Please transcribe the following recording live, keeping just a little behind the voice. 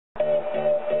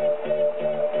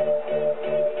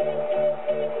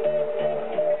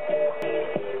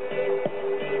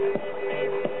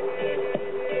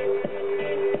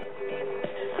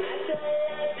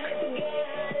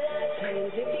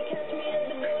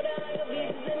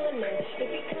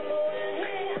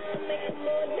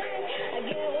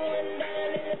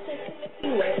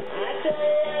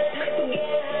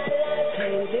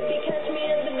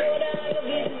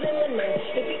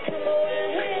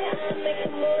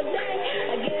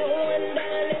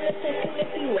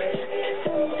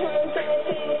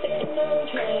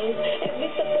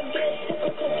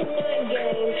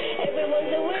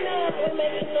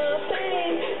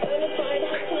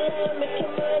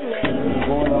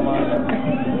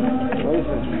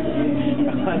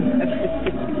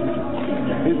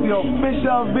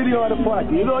official video of the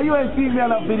party. You know, you ain't seen me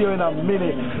on a video in a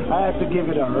minute. I have to give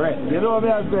it a rest. You know what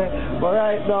I'm saying? But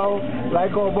right now,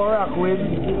 like our Barack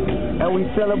win, and we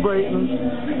celebrating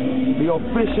the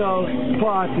official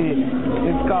party.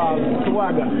 It's called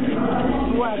Swagga.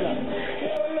 Swagga.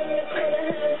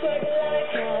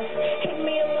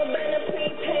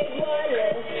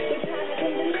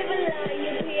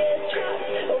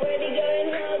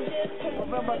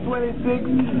 November 26th,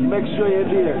 make sure you're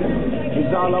there.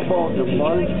 It's all about the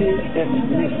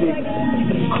multi-ethnic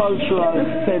cultural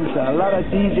center. A lot of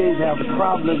DJs have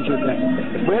problems with that.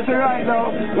 But it's right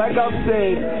now, like I'm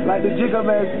saying, like the Jigga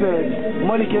man said,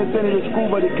 money can send you to school,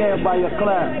 but it can't buy your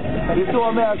class. And you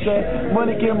saw me, I said,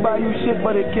 money can buy you shit,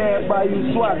 but it can't buy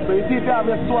you swag. So you see if you have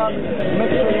your swag,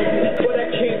 make sure you do. But I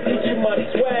can't teach you my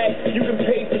swag. You can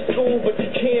pay for school, but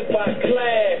you can't buy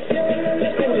class.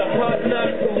 School of hard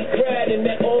knocks, I'm proud in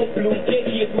that old blue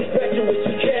Yankee is my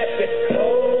graduation chapter.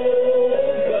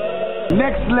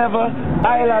 Next level,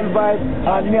 Island Vibe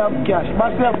and Niam Cash.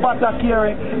 Myself,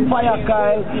 Patakiri,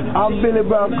 FireKyle, and Billy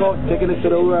Branco taking it to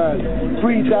the world.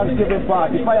 Pre-Thanksgiving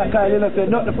party. FireKyle, you know, say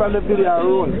nothing from the video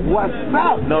roll. What's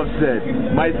up? No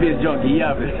said. My face junkie, you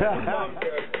have it.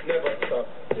 Never stop.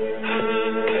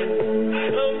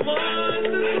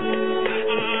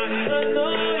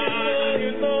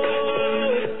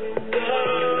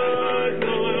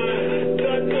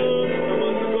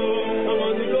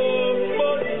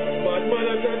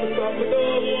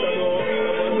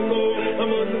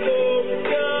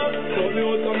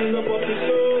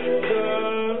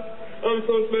 I'm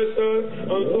so special,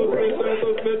 so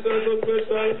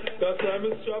special. That time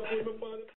is trapped with my body.